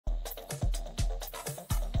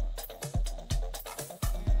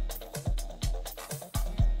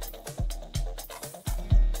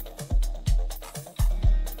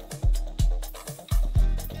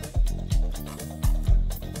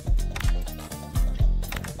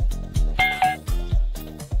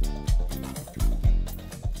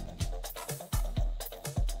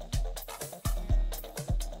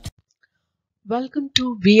Welcome to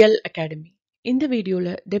VL Academy. இந்த வீடியோல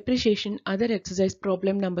depreciation other exercise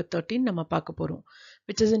problem number 13 நம்ம பார்க்க போறோம்,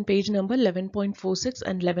 which is in page number 11.46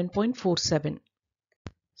 and 11.47.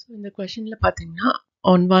 So இந்த questionல பாத்தீங்கன்னா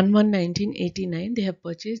on 1/1/1989 they have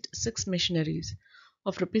purchased 6 machineries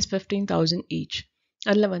of rupees 15,000 each.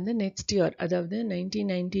 அதுல வந்து next year அதாவது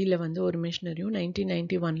 1990ல வந்து ஒரு மிஷினரியும்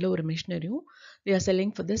 1991ல ஒரு மிஷினரியும் they are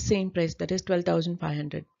selling for the same price, that is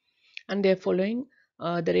 12,500, and they are following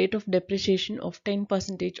the rate of depreciation of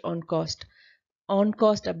 10% on cost. On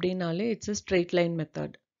cost அப்படினாலே it's a straight line method.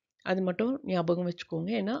 அது மட்டும் ஞாபகம் வச்சுக்கோங்க.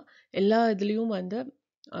 ஏன்னா எல்லா இதுலயும் வந்து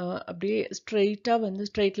அப்படியே ஸ்ட்ரெயிட்டா வந்து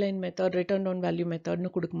straight line method, return on value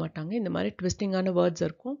methodனு கொடுக்க மாட்டாங்க. இந்த மாதிரி ட்விஸ்டிங்கான வேர்ட்ஸ்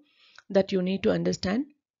இருக்கும் that you need to understand.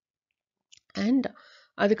 And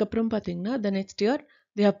அதுக்கப்புறம் பார்த்தீங்கன்னா the next year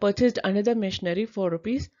they have purchased another machinery for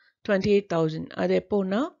rupees 28,000. அது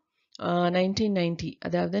எப்போனா 1990,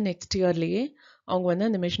 அதாவது நெக்ஸ்ட் இயர்லேயே அவங்க வந்து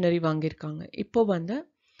அந்த மிஷினரி வாங்கியிருக்காங்க. இப்போ வந்து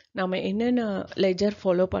நம்ம என்னென்ன லெஜர்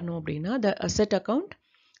ஃபாலோ பண்ணோம் அப்படின்னா த asset account,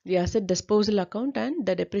 the asset disposal account and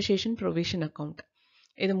the depreciation provision account.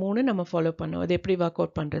 இது மூணு நம்ம ஃபாலோ பண்ணோம். அது எப்படி ஒர்க்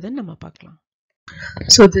அவுட் பண்ணுறதுன்னு நம்ம பார்க்கலாம்.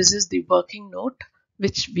 So this is the working note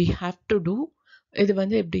which we have to two. இது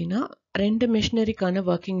வந்து எப்படின்னா ரெண்டு மிஷினரிக்கான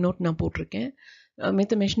ஒர்க்கிங் நோட் நான் போட்டிருக்கேன்.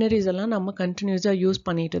 மித்த மிஷினரிஸ் எல்லாம் நம்ம கண்டினியூஸாக யூஸ்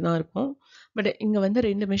பண்ணிட்டு தான் இருக்கோம். பட் இங்கே வந்து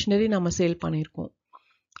ரெண்டு மிஷினரி நம்ம சேல் பண்ணியிருக்கோம்.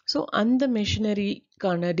 ஸோ அந்த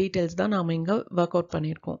மிஷினரிக்கான டீட்டெயில்ஸ் தான் நாம் இங்கே ஒர்க் அவுட்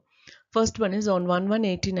பண்ணியிருக்கோம். ஃபர்ஸ்ட் ஒன் இஸ் ஆன்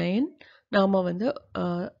 1/1/89 நாம் வந்து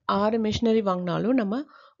 6 மிஷினரி வாங்கினாலும் நம்ம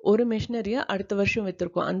ஒரு மிஷினரியை அடுத்த வருஷம்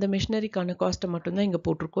விற்றுருக்கோம். அந்த மிஷினரிக்கான காஸ்ட்டை மட்டும்தான் இங்கே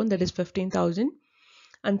போட்டிருக்கோம், தட் இஸ் 15,000.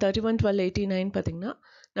 அண்ட் 31/12/89 பார்த்தீங்கன்னா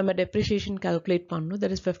நம்ம டெப்ரிசியேஷன் கால்குலேட் பண்ணணும்,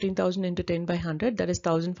 that is 15,000 into 10/100, that is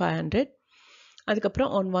 1,500.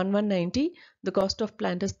 அதுக்கப்புறம் on 1/1/90 the cost of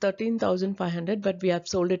plant is 13,500, but we have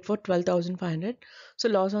sold it for 12,500, so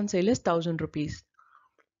loss on sale is 1,000 rupees.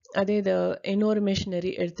 அதே இது இன்னொரு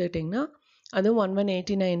மிஷினரி எடுத்துக்கிட்டிங்கன்னா அதுவும்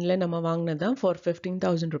 1/1/89ல நம்ம வாங்கினதான் for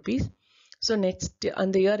 15,000 rupees. ஸோ நெக்ஸ்ட்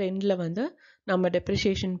அந்த இயர் எண்டில் வந்து நம்ம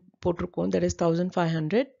டெப்ரிசியேஷன் போட்டிருக்கோம், that is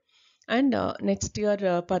 1,500. And next year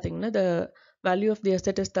பார்த்தீங்கன்னா the value of the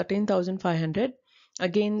asset is 13,500.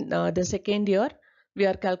 again the second year we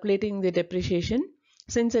are calculating the depreciation.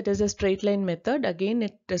 Since it is a straight line method, again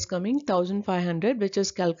it is coming 1,500, which is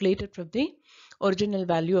calculated from the original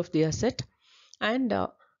value of the asset. And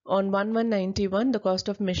on 1/1/91 the cost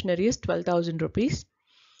of machinery is 12,000 rupees,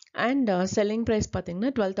 and selling price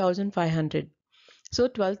பார்த்தீங்கன்னா 12,500. So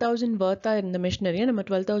 12,000 worth in the machinery நம்ம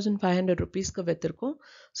 12,500 rupeesக்கு வித்திருக்கோம்.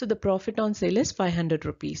 So the profit on sale is 500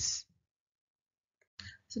 rupees.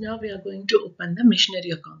 So now we are going to open the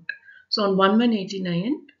machinery account. So on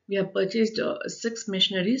 1/1/89 we have purchased 6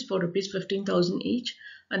 machineries for rupees 15,000 each.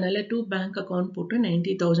 Another 2 bank account போட்டு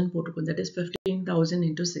 90,000 போட்டுக்கும், that is 15,000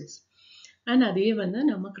 into 6. And அதே வந்து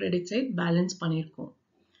நம்ம credit side balance பண்ணியிருக்கோம்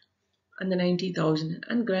அந்த 90,000,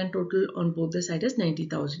 and grand total on both the sides is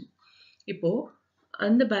 90,000. இப்போ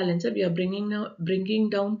அந்த balance we are bringing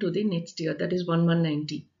down to the next year, that is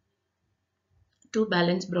 1/1/90. To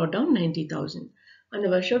balance brought down 90,000. அந்த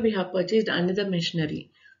வருஷம் we have purchased another machinery.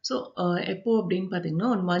 So எப்போ அப்படின்னு பார்த்தீங்கன்னா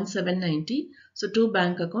on 1/7/90, so to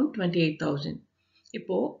bank account 28,000.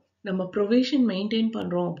 இப்போ நம்ம provision maintain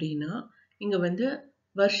பண்ணுறோம் அப்படின்னா இங்கே வந்து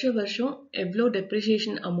வருஷம் எவ்வளோ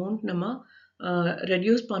டெப்ரிசியேஷன் அமௌண்ட் நம்ம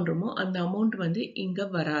ரெடியூஸ் பண்ணுறோமோ அந்த அமௌண்ட் வந்து இங்கே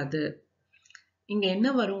வராது. இங்கே என்ன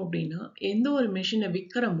வரும் அப்படின்னா எந்த ஒரு மிஷினை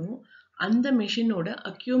விற்கிறோமோ அந்த மிஷினோட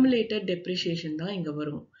அக்யூமுலேட்டட் டெப்ரிசியேஷன் தான் இங்கே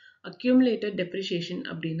வரும். அக்யூமுலேட்டட் டெப்ரிசியேஷன்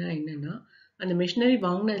அப்படின்னா என்னன்னா அந்த மிஷினரி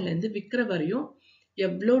வாங்கினதுலேருந்து விற்கிற வரையும்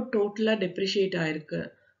எவ்வளோ டோட்டலாக டெப்ரிஷியேட் ஆயிருக்கு.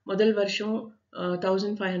 முதல் வருஷம்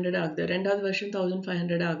 1,500 ஆகுது, ரெண்டாவது வருஷம்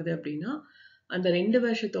 1,500 ஆகுது அப்படின்னா அந்த 2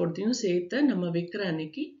 வருஷத்தோடத்தையும் சேர்த்து நம்ம விற்கிற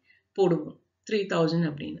அன்னைக்கு போடுவோம் 3,000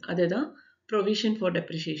 அப்படின்னு. அதுதான் provision for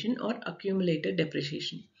depreciation R accumulated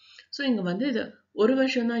depreciation. So இங்கே வந்து இது ஒரு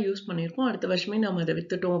வருஷம் தான் யூஸ் பண்ணியிருக்கோம், அடுத்த வருஷமே நம்ம அதை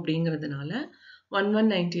வித்துட்டோம் அப்படிங்கிறதுனால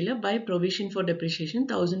 1/1/90ல பை ப்ரொவிஷன் ஃபார் டெப்ரிசியேஷன்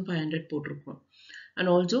 1,500 போட்டிருக்கோம். அண்ட்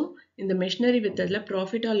ஆல்சோ இந்த machinery வித்ததில்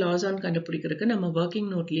profit R loss on கண்டுபிடிக்கிறதுக்கு நம்ம ஒர்க்கிங்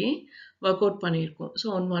நோட்லேயே ஒர்க் அவுட் பண்ணியிருக்கோம். So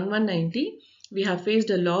on 1/1/90 we have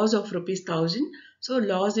faced a loss of rupees 1,000. So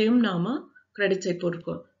லாஸையும் நாம் கிரெடிட் சைட்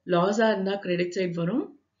போட்டிருக்கோம். லாஸாக இருந்தால் கிரெடிட் சைட் வரும்,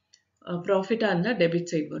 ப்ராஃபிட்டாக இருந்தால்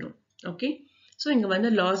டெபிட் சைட் வரும். ஓகே, ஸோ இங்கே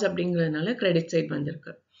வந்து லாஸ் அப்படிங்கிறதுனால கிரெடிட் சைட்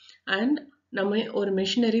வந்திருக்கு. அண்ட் நம்ம ஒரு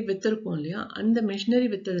மிஷினரி விற்றுருக்கோம் இல்லையா, அந்த மிஷினரி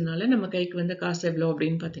விற்றதுனால நம்ம கைக்கு வந்த காசு எவ்வளோ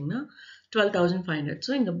அப்படின்னு பார்த்தீங்கன்னா 12,500.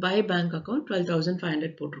 ஸோ இங்கே பை பேங்க் அக்கௌண்ட்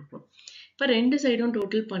 12,500 போட்டிருக்கோம். இப்போ ரெண்டு சைடும்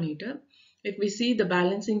டோட்டல் பண்ணிவிட்டு if we see the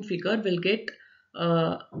balancing figure, we'll get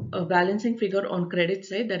a balancing figure on credit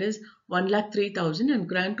side, that is 1,03,000, and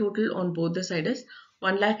grand total on both the sides is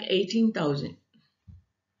 1,18,000.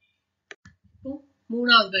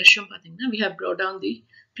 மூணாவது வருஷம் பார்த்தீங்கன்னா we have brought down the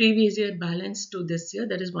previous year balance to this year,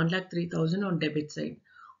 that is 1,03,000 on debit side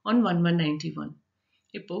on 1191.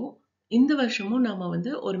 இப்போ இந்த வருஷமும் நாம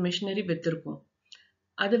வந்து ஒரு machinery வித்திருக்கோம்.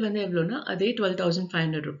 அது வந்து எவ்வளோனா அதே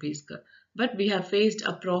 12,500 rupeesக்கு. But we have faced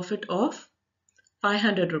a profit of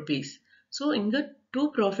 500 rupees. So இங்க 2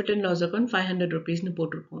 profit and loss account 500 rupeesனு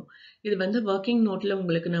போட்டிருக்கோம். இது வந்து ஒர்க்கிங் நோட்ல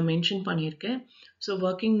உங்களுக்கு நான் மென்ஷன் பண்ணியிருக்கேன். ஸோ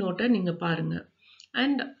ஒர்க்கிங் நோட்டை நீங்க பாருங்க.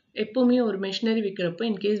 அண்ட் எப்போவுமே ஒரு machinery விற்கிறப்போ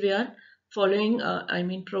in case we are following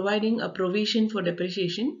providing a provision for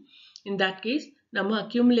depreciation, in that case நம்ம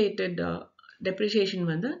accumulated depreciation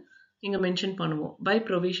வந்து இங்க மென்ஷன் பண்ணுவோம் by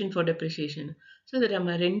provision for depreciation. So இது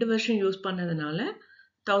நம்ம 2 வருஷம் யூஸ் பண்ணதுனால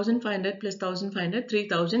 1,500 plus 1,500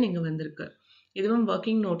 3,000 இங்க வந்திருக்கு. இதுவும்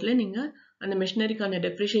ஒர்க்கிங் நோட்ல நீங்க அந்த மெஷினரிக்கான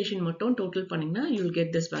டெப்ரிசியேஷன் மட்டும் டோட்டல் பண்ணீங்கன்னா you will get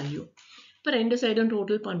this value. இப்போ ரெண்டு சைடும்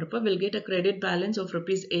டோட்டல் பண்றப்ப we'll get a credit balance of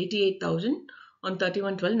rupees 88,000 on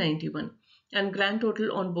 31/12/91 and grand total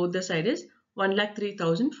on both the side is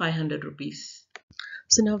 1,03,500 rupees.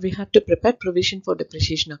 So now we have to prepare provision for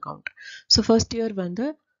depreciation account. So first year வந்து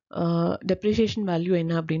depreciation value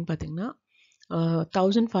என்ன அப்படின்னு பார்த்தீங்கன்னா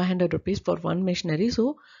 1,500 rupees for one machinery. So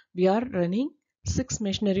we are running 6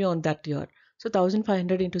 machinery on that year. So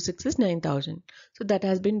 1,500 into 6 is 9,000. So that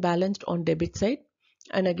has been balanced on debit side.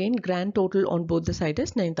 And again grand total on both the sides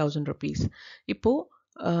is 9,000 rupees. இப்போ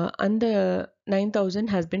அந்த 9,000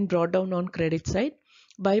 has been brought down on credit side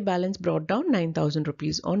by balance brought down 9,000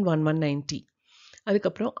 rupees on 1190.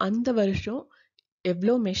 அதுக்கப்புறம் அந்த வருஷம்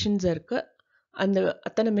எவ்வளோ machines இருக்கு அந்த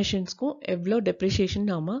அத்தனை மெஷின்ஸ்க்கும் எவ்வளோ டெப்ரிசியேஷன்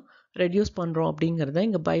நாம ரெடியூஸ் பண்ணுறோம் அப்படிங்கிறத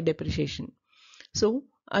இங்கே பை டெப்ரிசியேஷன். ஸோ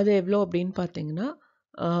அது எவ்வளோ அப்படின்னு பார்த்தீங்கன்னா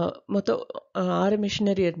மொத்தம் 6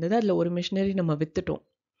 மிஷினரி இருந்தது, அதில் ஒரு மிஷினரி நம்ம விற்றுட்டோம்.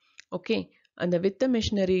 ஓகே, அந்த வித்த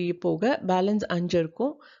மிஷினரி போக பேலன்ஸ் 5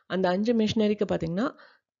 இருக்கும். அந்த 5 மிஷினரிக்கு பார்த்தீங்கன்னா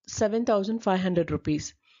 7,500 rupees.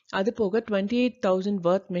 அது போக 28,000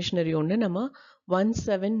 worth மிஷினரி ஒன்று நம்ம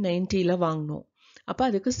 1,790ல வாங்கினோம். அப்போ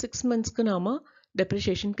அதுக்கு 6 monthsக்கு நாம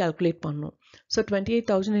depreciation calculate பண்ணோம். So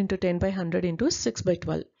 28,000 into 10/100 into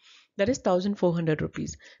 6/12, that is 1,400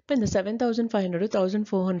 rupees. இப்போ இந்த 7,500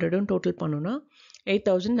 1,400 total பண்ணோம்னா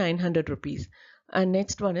 8,900 rupees. And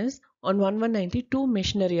next one is on 1192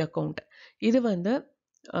 machinery account. இது வந்து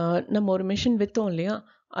நம்ம ஒரு மிஷின் விற்றோம் இல்லையா,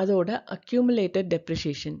 அதோட accumulated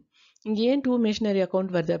depreciation. இங்கே ஏன் 2 machinery account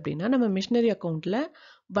வருது அப்படின்னா நம்ம மிஷினரி அக்கௌண்ட்ல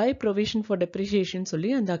by provision for depreciation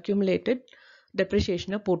சொல்லி அந்த accumulated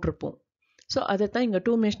depreciation போட்டிருப்போம். ஸோ அதை தான் இங்கே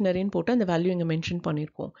 2 machineryன்னு போட்டு அந்த வேல்யூ இங்கே மென்ஷன்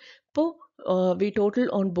பண்ணியிருக்கோம். இப்போ we total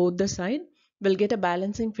on both the side will get a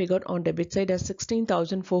balancing figure on debit side as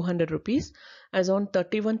 16,400 rupees as on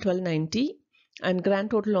 31/12/90 and grand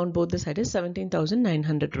total on both the side is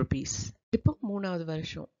 17,900 rupees. இப்போ மூணாவது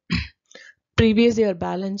வருஷம் ப்ரீவியஸ் இயர்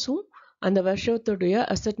பேலன்ஸும் அந்த வருஷத்துடைய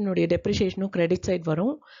அசெட்னுடைய டெப்ரிசியேஷனும் credit side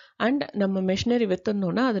வரும். And நம்ம machinery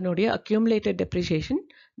விற்றுனோன்னா அதனுடைய accumulated depreciation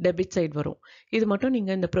debit side வரும். இது மட்டும்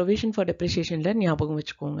நீங்கள் இந்த ப்ரொவிஷன் ஃபார் டெப்ரிசியேஷனில் ஞாபகம்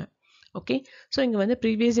வச்சுக்கோங்க. ஓகே, ஸோ இங்கே வந்து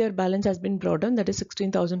previous year balance has been brought down, that is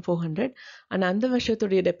 16,400. And அந்த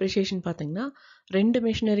வருஷத்துடைய டெப்ரிசியேஷன் பார்த்தீங்கன்னா 2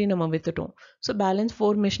 மிஷினரி நம்ம விற்றுட்டோம். ஸோ பேலன்ஸ்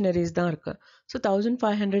 4 மிஷினரிஸ் தான் இருக்குது. So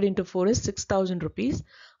 1,500 into 4 is 6,000 rupees.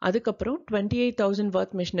 அதுக்கப்புறம் 28,000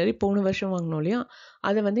 worth மிஷினரி போன வருஷம் வாங்கினோம் இல்லையா,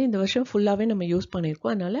 அதை வந்து இந்த வருஷம் ஃபுல்லாகவே நம்ம யூஸ்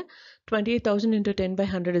பண்ணியிருக்கோம். அதனால 28,000 into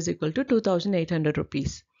 10/100 is equal to 2,800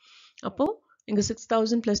 rupees. அப்போது இங்கே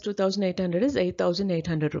 6,000 plus 2,800 is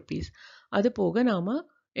 8,800 rupees. அது போக நாம்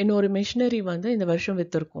இன்னொரு மிஷினரி வந்து இந்த வருஷம்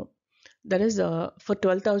விற்றுருக்கோம், that is for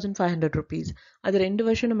 12,500 rupees. அது 2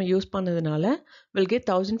 வருஷம் நம்ம யூஸ் பண்ணதுனால will get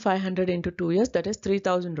 1,500 into 2 years, that is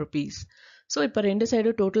 3,000 rupees. So இப்போ ரெண்டு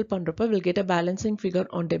சைடும் டோட்டல் பண்ணுறப்ப will get a balancing figure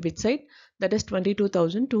on debit side, that is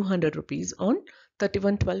 22,200 rupees on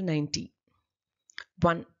 31/12/90.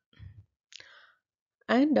 1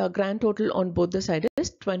 and grand total on both the side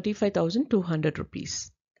is 25,200 rupees.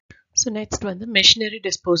 So next வந்து machinery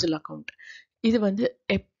disposal account. இது வந்து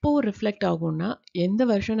எப்போ reflect ஆகும்னா எந்த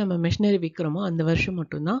வருஷம் நம்ம மெஷினரி விற்கிறோமோ அந்த வருஷம்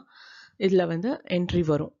மட்டும்தான் இதில் வந்து என்ட்ரி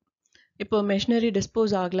வரும். இப்போ மெஷினரி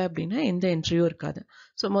டிஸ்போஸ் ஆகலை அப்படின்னா எந்த என்ட்ரியும் இருக்காது.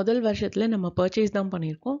 ஸோ முதல் வருஷத்தில் நம்ம பர்ச்சேஸ் தான்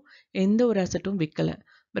பண்ணியிருக்கோம், எந்த ஒரு அசட்டும் விற்கலை.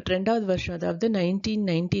 பட் ரெண்டாவது வருஷம் அதாவது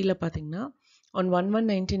 1990ல் பார்த்தீங்கன்னா on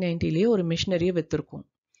 11/1990லேயே ஒரு மெஷினரியை விற்றுருக்கோம்.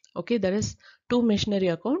 Okay, that is 2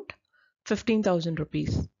 machinery account 15,000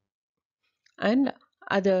 rupees. And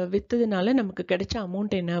அதை விற்றதுனால நமக்கு கிடைச்ச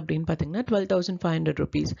அமௌண்ட் என்ன அப்படின்னு பார்த்தீங்கன்னா 12,500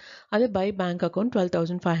 rupees. அது பை பேங்க் அக்கௌண்ட்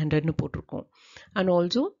 12,500ன்னு போட்டிருக்கோம். And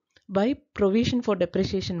also by provision for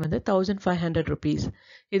depreciation வந்து 1,500 rupees.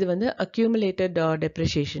 இது வந்து அக்யூமுலேட்டட்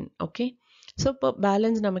டெப்ரிசியேஷன். ஓகே, ஸோ இப்போ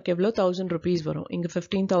பேலன்ஸ் நமக்கு எவ்வளோ 1,000 rupees வரும். இங்கே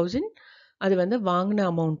 15,000 அது வந்து வாங்கின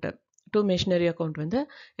அமௌண்ட்டு 2 machinery account வந்து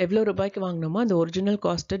எவ்வளோ ரூபாய்க்கு வாங்கினோமோ அந்த ஒரிஜினல்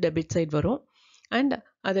காஸ்ட்டு டெபிட் சைட் வரும். அண்ட்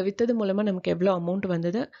அதை விற்றது மூலமாக நமக்கு எவ்வளோ அமௌண்ட்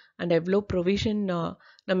வந்தது அண்ட் எவ்வளோ ப்ரொவிஷன்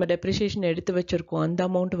நம்ம டெப்ரிசியேஷன் எடுத்து வச்சுருக்கோம் அந்த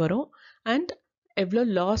அமௌண்ட் வரும் அண்ட் எவ்வளோ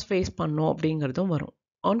லாஸ் ஃபேஸ் பண்ணோம் அப்படிங்கிறதும் வரும்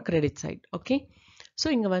on credit side. Okay, so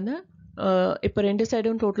இங்கே வந்து இப்போ ரெண்டு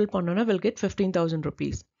சைடும் டோட்டல் பண்ணோன்னா will get 15,000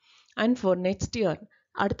 rupees. And for next year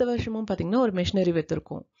அடுத்த வருஷமும் பார்த்தீங்கன்னா ஒரு மிஷினரி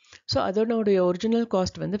விற்றுருக்கோம். ஸோ அதனுடைய ஒரிஜினல்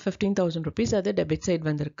காஸ்ட் வந்து 15,000 rupees, அது டெபிட் சைட்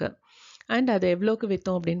வந்திருக்கு. அண்ட் அது எவ்வளோக்கு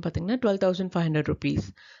விற்றோம் அப்படின்னு பார்த்தீங்கன்னா 12,500 rupees.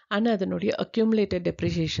 அண்ட் அதனுடைய அக்யூமுலேட்டட்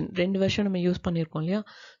டெப்ரிசியேஷன் 2 வருஷம் நம்ம யூஸ் பண்ணியிருக்கோம் இல்லையா,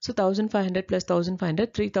 ஸோ 1,500 +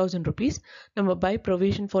 1,500 3,000 rupees நம்ம பை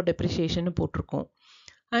ப்ரொவிஷன் ஃபார் டெப்ரிசியேஷன் போட்டிருக்கோம்.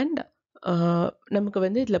 அண்ட் நமக்கு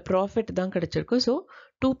வந்து இதில் ப்ராஃபிட் தான் கிடச்சிருக்கு. So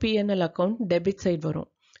 2 P&L account debit side வரும்.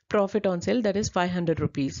 Profit on sale that is 500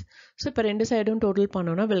 rupees. So இப்போ ரெண்டு சைடும் டோட்டல்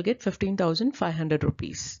பண்ணோன்னா வில் கெட் 15,500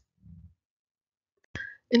 rupees.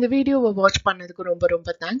 இந்த வீடியோவை வாட்ச் பண்ணதுக்கு ரொம்ப ரொம்ப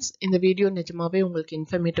தேங்க்ஸ். இந்த வீடியோ நிஜமாவே உங்களுக்கு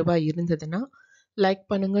இன்ஃபர்மேட்டிவாக இருந்ததுன்னா லைக்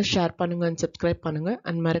பண்ணுங்கள், ஷேர் பண்ணுங்கள் அண்ட் சப்ஸ்கிரைப் பண்ணுங்கள்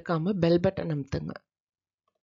அண்ட் மறக்காமல் பெல் பட்டன் அமுத்துங்க.